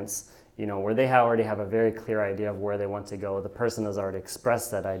clients, where they already have a very clear idea of where they want to go. The person has already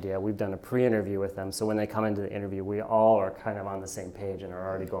expressed that idea. We've done a pre-interview with them. So when they come into the interview, we all are kind of on the same page and are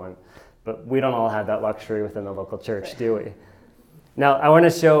already going. But we don't all have that luxury within the local church, do we? Now, I want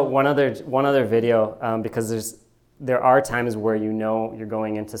to show one other video because there are times where you're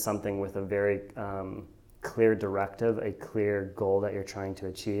going into something with a very clear directive, a clear goal that you're trying to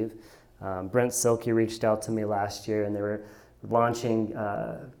achieve. Brent Silke reached out to me last year, and they were launching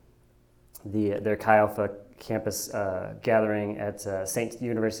their Chi Alpha campus gathering at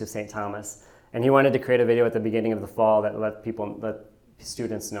University of St. Thomas. And he wanted to create a video at the beginning of the fall that let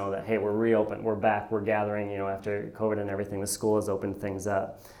students know that, hey, we're reopened, we're back, we're gathering, after COVID and everything, the school has opened things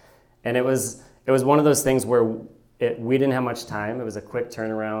up. And it was one of those things where we didn't have much time. It was a quick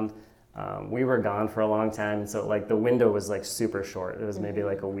turnaround. We were gone for a long time, so like the window was like super short. It was maybe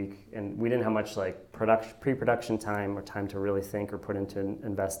like a week, and we didn't have much like pre-production time or time to really think or put into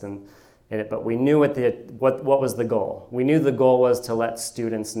invest in it. But we knew what was the goal. We knew the goal was to let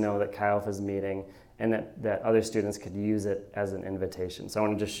students know that Chi Alpha is meeting, and that other students could use it as an invitation. So I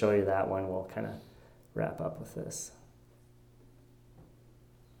want to just show you that one. We'll kind of wrap up with this.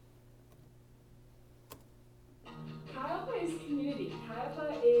 Chi Alpha is community. Chi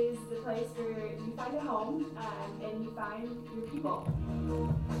Alpha is the place where you find a home and you find your people.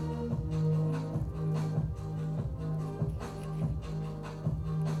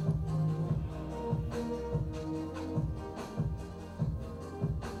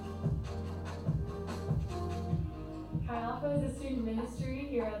 Chi Alpha is a student ministry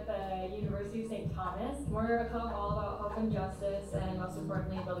here at the University of St. Thomas. We're a club all about hope and justice, and most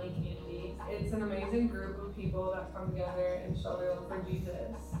importantly, building community. It's an amazing group of people that come together and show their love for Jesus.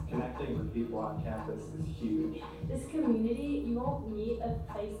 Connecting with people on campus is huge. This community, you won't meet a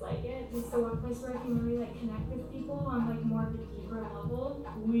place like it. It's the one place where I can really connect with people on more of a deeper level.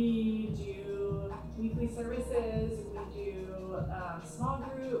 We do weekly services, we do small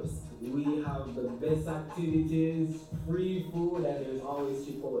groups. We have the best activities, free food, and there's always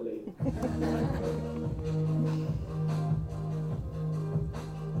Chipotle.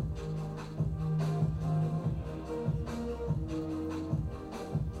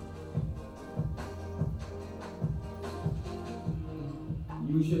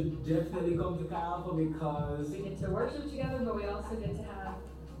 You should definitely come to Chi Alpha because we get to worship together, but we also get to have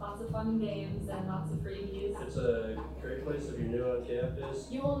lots of fun games and lots of freebies. It's a great place if you're new on campus.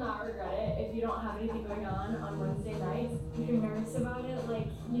 You will not regret it if you don't have anything going on Wednesday nights. If you're nervous about it,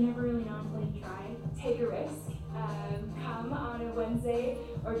 you never really know until you try. Take a risk. Come on a Wednesday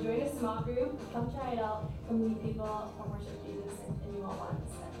or join a small group. Come try it out. Come meet people and worship Jesus, and you won't want to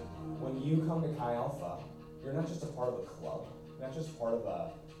miss it. When you come to Chi Alpha, you're not just a part of a club. You're not just part of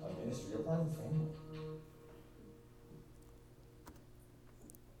a ministry. You're part of a family.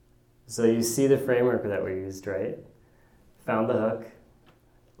 So you see the framework that we used, right? Found the hook,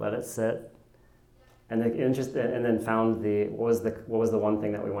 let it sit, and then found what was the one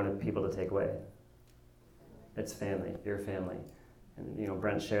thing that we wanted people to take away? It's family, your family. And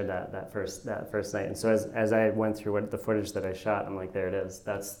Brent shared that first night. And so as I went through the footage that I shot, I'm like, there it is.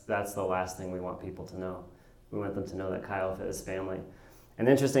 That's the last thing we want people to know. We want them to know that Chi Alpha is family. And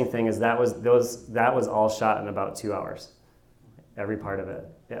the interesting thing is that was all shot in about 2 hours. Every part of it,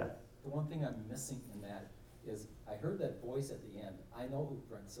 yeah. The one thing I'm missing in that is I heard that voice at the end. I know who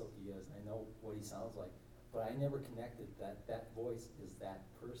Brent Silke is, and I know what he sounds like, but I never connected that voice is that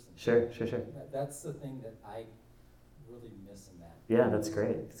person. Sure. That's the thing that I really miss in that. Yeah, that's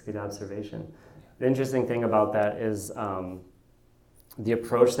great. It's a good observation. The interesting thing about that is the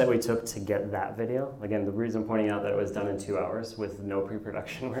approach that we took to get that video. Again, the reason I'm pointing out that it was done in 2 hours with no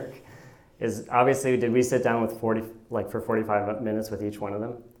pre-production work is obviously, did we sit down with for 45 minutes with each one of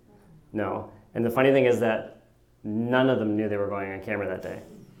them? No. And the funny thing is that none of them knew they were going on camera that day.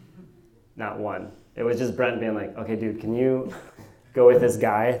 Not one. It was just Brent being like, okay, dude, can you go with this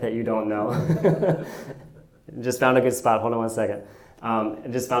guy that you don't know? Just found a good spot. Hold on one second.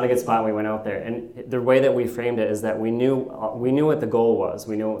 Just found a good spot and we went out there. And the way that we framed it is that we knew what the goal was.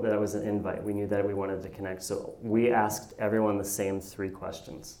 We knew that it was an invite. We knew that we wanted to connect. So we asked everyone the same 3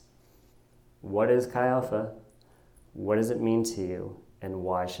 questions. What is Chi Alpha? What does it mean to you? And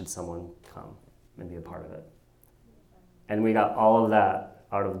why should someone come and be a part of it? And we got all of that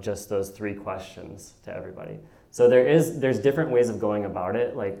out of just those 3 questions to everybody. So there's different ways of going about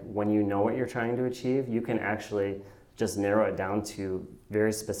it. Like when you know what you're trying to achieve, you can actually just narrow it down to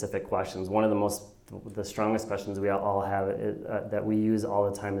very specific questions. One of the strongest questions we all have that we use all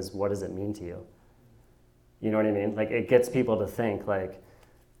the time is, what does it mean to you? You know what I mean? Like it gets people to think like,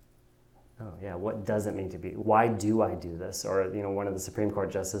 oh yeah, what does it mean to be? Why do I do this? Or one of the Supreme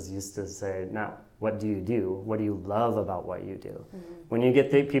Court justices used to say, not what do you do? What do you love about what you do? Mm-hmm. When you get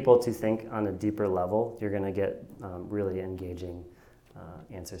people to think on a deeper level, you're going to get really engaging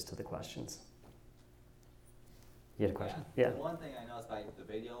answers to the questions. You had a question? Yeah. One thing I noticed by the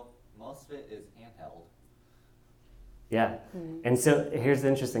video, most of it is handheld. Yeah. Mm-hmm. And so here's the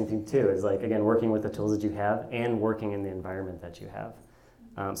interesting thing too, is like, again, working with the tools that you have and working in the environment that you have.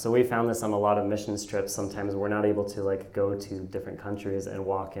 So we found this on a lot of missions trips. Sometimes we're not able to like go to different countries and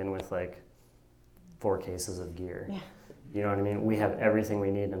walk in with like 4 cases of gear. Yeah. You know what I mean? We have everything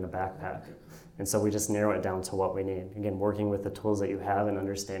we need in the backpack. And so we just narrow it down to what we need. Again, working with the tools that you have and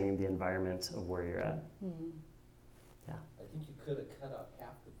understanding the environment of where you're at. Mm-hmm. Yeah. I think you could have cut out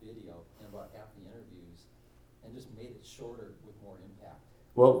half the video and about half the interviews and just made it shorter with more impact.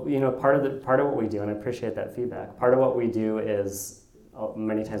 Well, part of what we do, and I appreciate that feedback, part of what we do is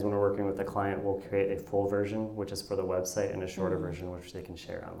many times when we're working with the client, we'll create a full version, which is for the website, and a shorter version, which they can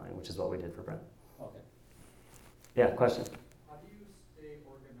share online, which is what we did for Brent. Okay. Yeah, question? How do you stay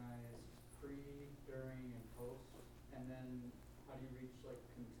organized pre, during, and post? And then how do you reach like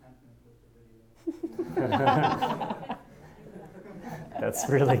contentment with the video? That's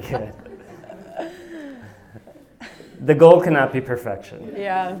really good. The goal cannot be perfection.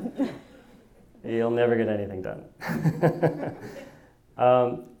 Yeah. You'll never get anything done.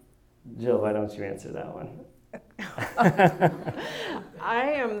 Jill, why don't you answer that one?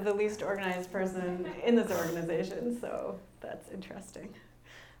 I am the least organized person in this organization, so that's interesting.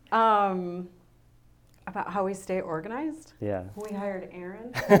 About how we stay organized? Yeah. We hired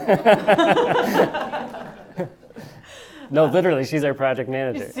Erin. No, literally, she's our project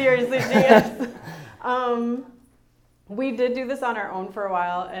manager. Seriously, she is. We did do this on our own for a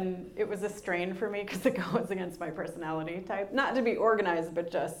while, and it was a strain for me because it goes against my personality type. Not to be organized, but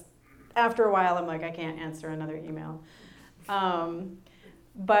just after a while, I'm like, I can't answer another email.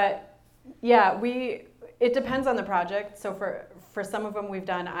 But yeah, it depends on the project. So for some of them we've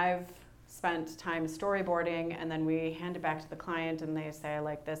done, I've spent time storyboarding, and then we hand it back to the client, and they say, I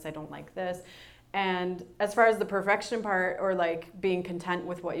like this, I don't like this. And as far as the perfection part, or like being content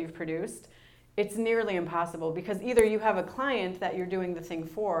with what you've produced, it's nearly impossible, because either you have a client that you're doing the thing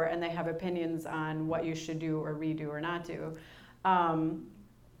for and they have opinions on what you should do or redo or not do,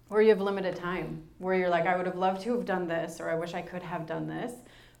 or you have limited time where you're like, I would have loved to have done this, or I wish I could have done this.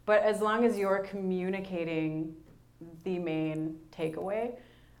 But as long as you're communicating the main takeaway,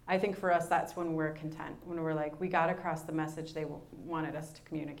 I think for us that's when we're content, when we're like, we got across the message they wanted us to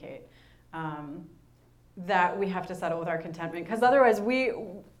communicate. That we have to settle with our contentment, because otherwise we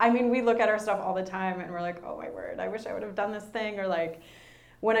look at our stuff all the time and we're like, oh my word, I wish I would have done this thing. Or like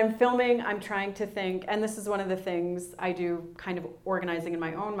when I'm filming, I'm trying to think, and this is one of the things I do kind of organizing in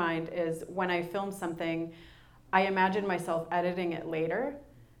my own mind, is when I film something, I imagine myself editing it later,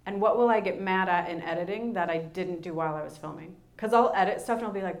 and what will I get mad at in editing that I didn't do while I was filming? Because I'll edit stuff and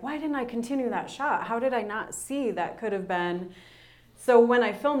I'll be like, why didn't I continue that shot? How did I not see that could have been? So when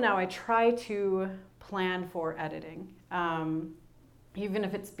I film now, I try to plan for editing, even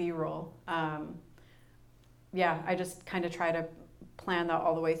if it's B-roll. I just kind of try to plan that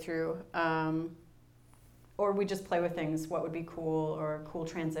all the way through. Or we just play with things, what would be cool, or cool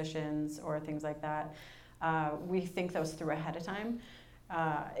transitions, or things like that. We think those through ahead of time.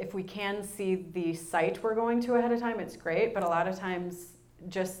 If we can see the site we're going to ahead of time, it's great, but a lot of times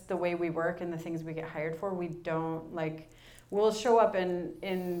just the way we work and the things we get hired for, we don't like. We'll show up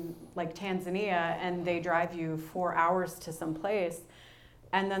in like Tanzania, and they drive you 4 hours to some place,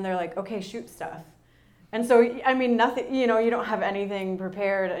 and then they're like, okay, shoot stuff. And so, I mean, nothing, you don't have anything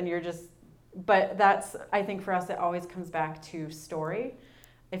prepared, and you're just, but that's, I think for us, it always comes back to story.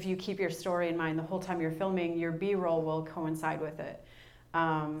 if you keep your story in mind the whole time you're filming, your B-roll will coincide with it.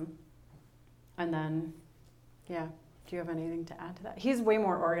 And then, yeah, do you have anything to add to that? He's way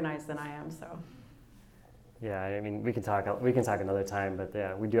more organized than I am, so. Yeah, I mean, we can talk another time, but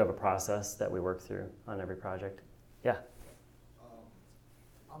yeah, we do have a process that we work through on every project. Yeah.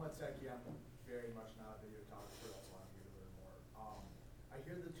 I'm a techie. I'm very much not a video photographer. That's why I'm here to learn more. I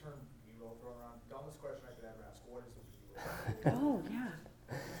hear the term B-roll thrown around. Dumbest question I could ever ask. What is a B-roll? Oh, yeah.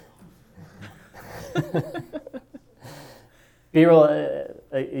 B-roll,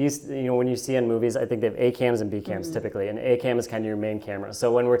 when you see in movies, I think they have A cams and B cams typically, and A cam is kind of your main camera.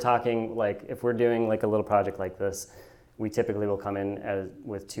 So when we're talking, like, if we're doing like a little project like this, we typically will come in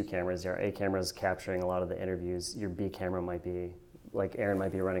with 2 cameras. Our A camera is capturing a lot of the interviews. Your B camera might be, like Aaron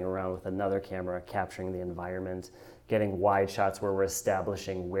might be running around with another camera capturing the environment, getting wide shots where we're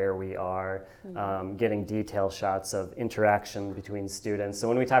establishing where we are, getting detail shots of interaction between students. So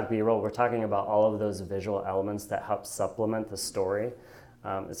when we talk B-roll, we're talking about all of those visual elements that help supplement the story.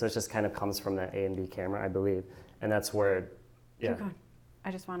 So it just kind of comes from that A and B camera, I believe. And that's where, yeah.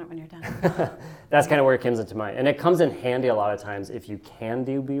 I just want it when you're done. That's kind of where it comes into mind. And it comes in handy a lot of times if you can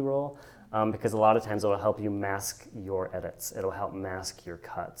do B-roll, because a lot of times it will help you mask your edits. It'll help mask your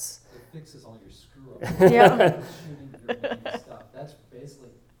cuts. It fixes all your screw-ups. Yeah. Shooting your main stuff. That's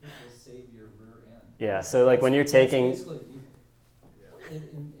basically, it will save your rear end. Yeah, so like when you're taking... Basically,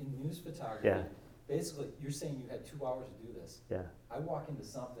 in news photography, basically you're saying you had 2 hours to do this. Yeah. I walk into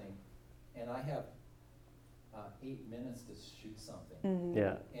something and I have 8 minutes to shoot something.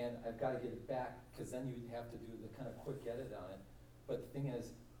 Yeah. And I've got to get it back because then you have to do the kind of quick edit on it. But the thing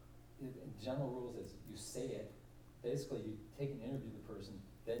is, in general rules is you say it, basically you take and interview the person,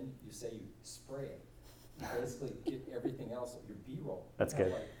 then you say you spray it. You basically get everything else of your B-roll. That's you have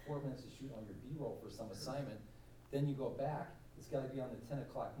good. like 4 minutes to shoot on your B-roll for some assignment. Then you go back, it's got to be on the 10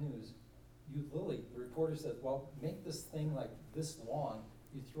 o'clock news. You literally, the reporter says, well, make this thing like this long,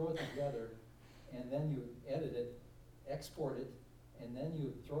 you throw it together, and then you edit it, export it, and then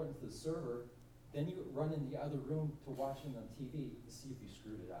you throw it into the server, then you run in the other room to watching on TV to see if you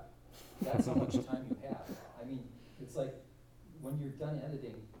screwed it up. That's how much time you have. I mean, it's like when you're done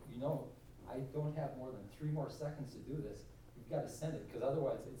editing, you know, I don't have more than 3 more seconds to do this. You've got to send it because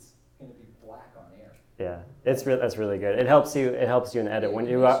otherwise it's going to be black on air. Yeah, that's really good. It helps you in edit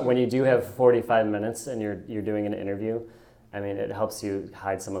when you do have 45 minutes and you're doing an interview. I mean, it helps you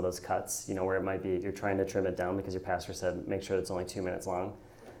hide some of those cuts. You know, where it might be you're trying to trim it down because your pastor said make sure it's only 2 minutes long.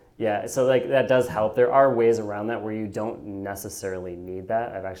 Yeah, so like that does help. There are ways around that where you don't necessarily need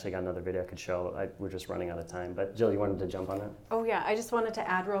that. I've actually got another video I could show. We're just running out of time. But Jill, you wanted to jump on that? Oh yeah, I just wanted to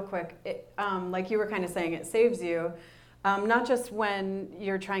add real quick. Like you were kind of saying, it saves you, not just when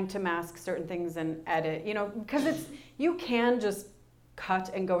you're trying to mask certain things and edit. You know, because you can just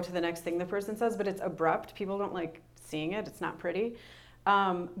cut and go to the next thing the person says, but it's abrupt. People don't like seeing it. It's not pretty.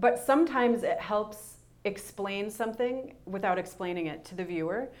 But sometimes it helps explain something without explaining it to the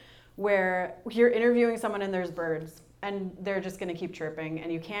viewer, where you're interviewing someone and there's birds and they're just going to keep chirping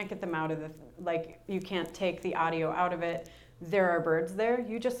and you can't get them out of you can't take the audio out of it. There are birds there.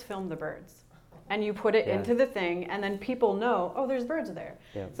 You just film the birds and you put it into the thing and then people know, oh, there's birds there.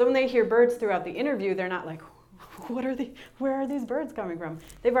 Yeah. So when they hear birds throughout the interview, they're not like, where are these birds coming from?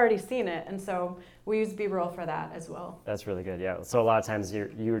 They've already seen it, and so we use B-roll for that as well. That's really good, yeah. So a lot of times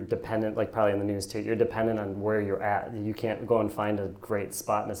you're dependent, like probably in the news too, you're dependent on where you're at. You can't go and find a great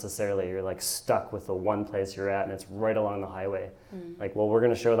spot necessarily. You're like stuck with the one place you're at, and it's right along the highway. Like, well, we're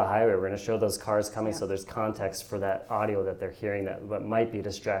going to show the highway. We're going to show those cars coming, so there's context for that audio that they're hearing that might be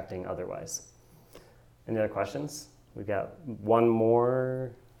distracting otherwise. Any other questions? We've got one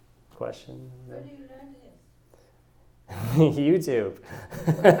more question. Where do you learn this? YouTube.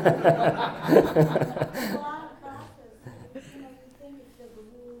 A lot of classes, you think it's the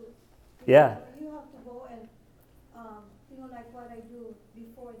glue. Yeah. You have to go and, like what I do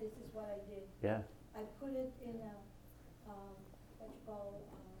before, this is what I did. Yeah. I put it in a, what you call,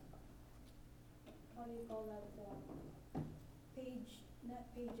 how do you call that, page,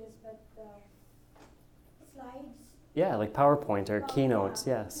 not pages, but slides. Yeah, like PowerPoint or Keynotes,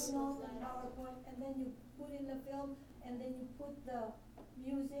 yes. Keynote and PowerPoint, and then you put in the film, and then you put the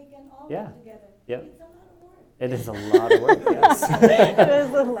music and all that together. Yep. It's a lot of work. It is a lot of work, yes. It is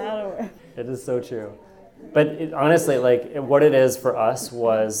a lot of work. It is so true. But honestly, like what it is for us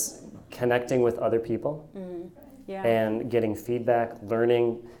was connecting with other people and getting feedback,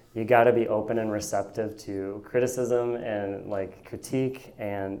 learning. You got to be open and receptive to criticism and like critique,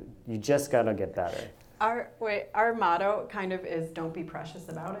 and you just got to get better. Our motto kind of is don't be precious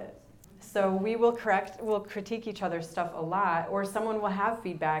about it. So we'll critique each other's stuff a lot, or someone will have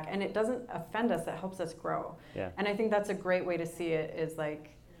feedback, and it doesn't offend us, it helps us grow. Yeah. And I think that's a great way to see it, is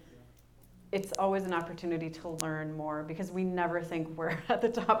like, it's always an opportunity to learn more, because we never think we're at the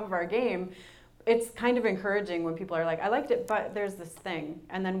top of our game. It's kind of encouraging when people are like, I liked it, but there's this thing.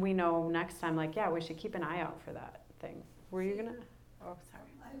 And then we know next time, like, yeah, we should keep an eye out for that thing. Were you gonna? Oh, sorry.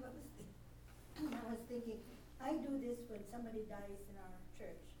 I was thinking, I do this when somebody dies in our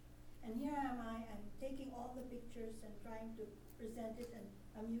church. And here am I'm taking all the pictures and trying to present it, and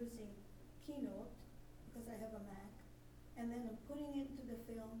I'm using Keynote because I have a Mac. And then I'm putting it into the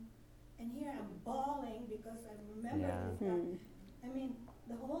film. And here I'm bawling because I remember this stuff. I mean,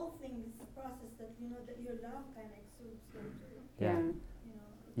 the whole thing is a process that, that your love kind of exudes into. Yeah.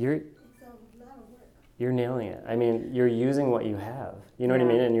 It's a lot of work. You're nailing it. I mean, you're using what you have. You know what I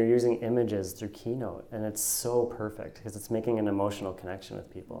mean? And you're using images through Keynote, and it's so perfect because it's making an emotional connection with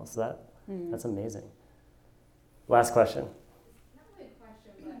people. So that's amazing. Last question. Not really a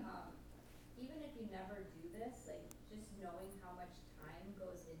question, but even if you never do this, like just knowing how much time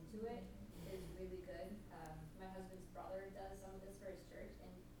goes into it is really good. My husband's brother does some of this for his church, and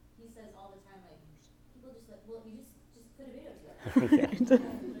he says all the time, like, people just like, well, we just put a video together. Some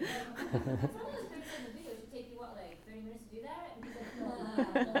of those pictures in the video should take you, what, like 30 minutes to do that? And he's like,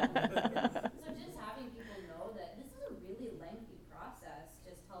 so just having people know that this is a really lengthy process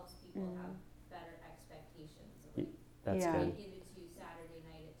just helps people have better expectations. Of, like, That's good. give it to you Saturday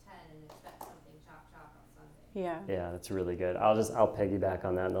night at 10 and expect something chop on Sunday. Yeah, that's really good. I'll piggyback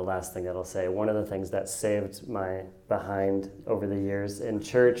on that. And the last thing that I'll say, one of the things that saved my behind over the years in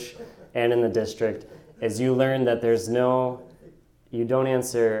church and in the district is you learn that you don't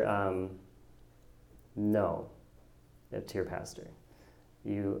answer no to your pastor.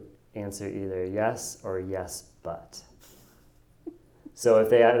 You answer either yes or yes, but. So if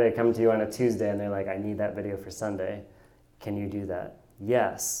they come to you on a Tuesday and they're like, I need that video for Sunday, can you do that?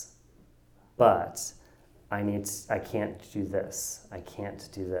 Yes, but I can't do this. I can't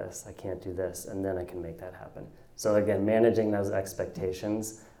do this. I can't do this. And then I can make that happen. So again, managing those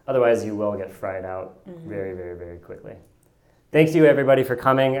expectations. Otherwise, you will get fried out very, very, very quickly. Thank you, everybody, for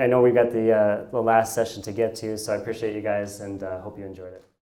coming. I know we've got the last session to get to, so I appreciate you guys and hope you enjoyed it.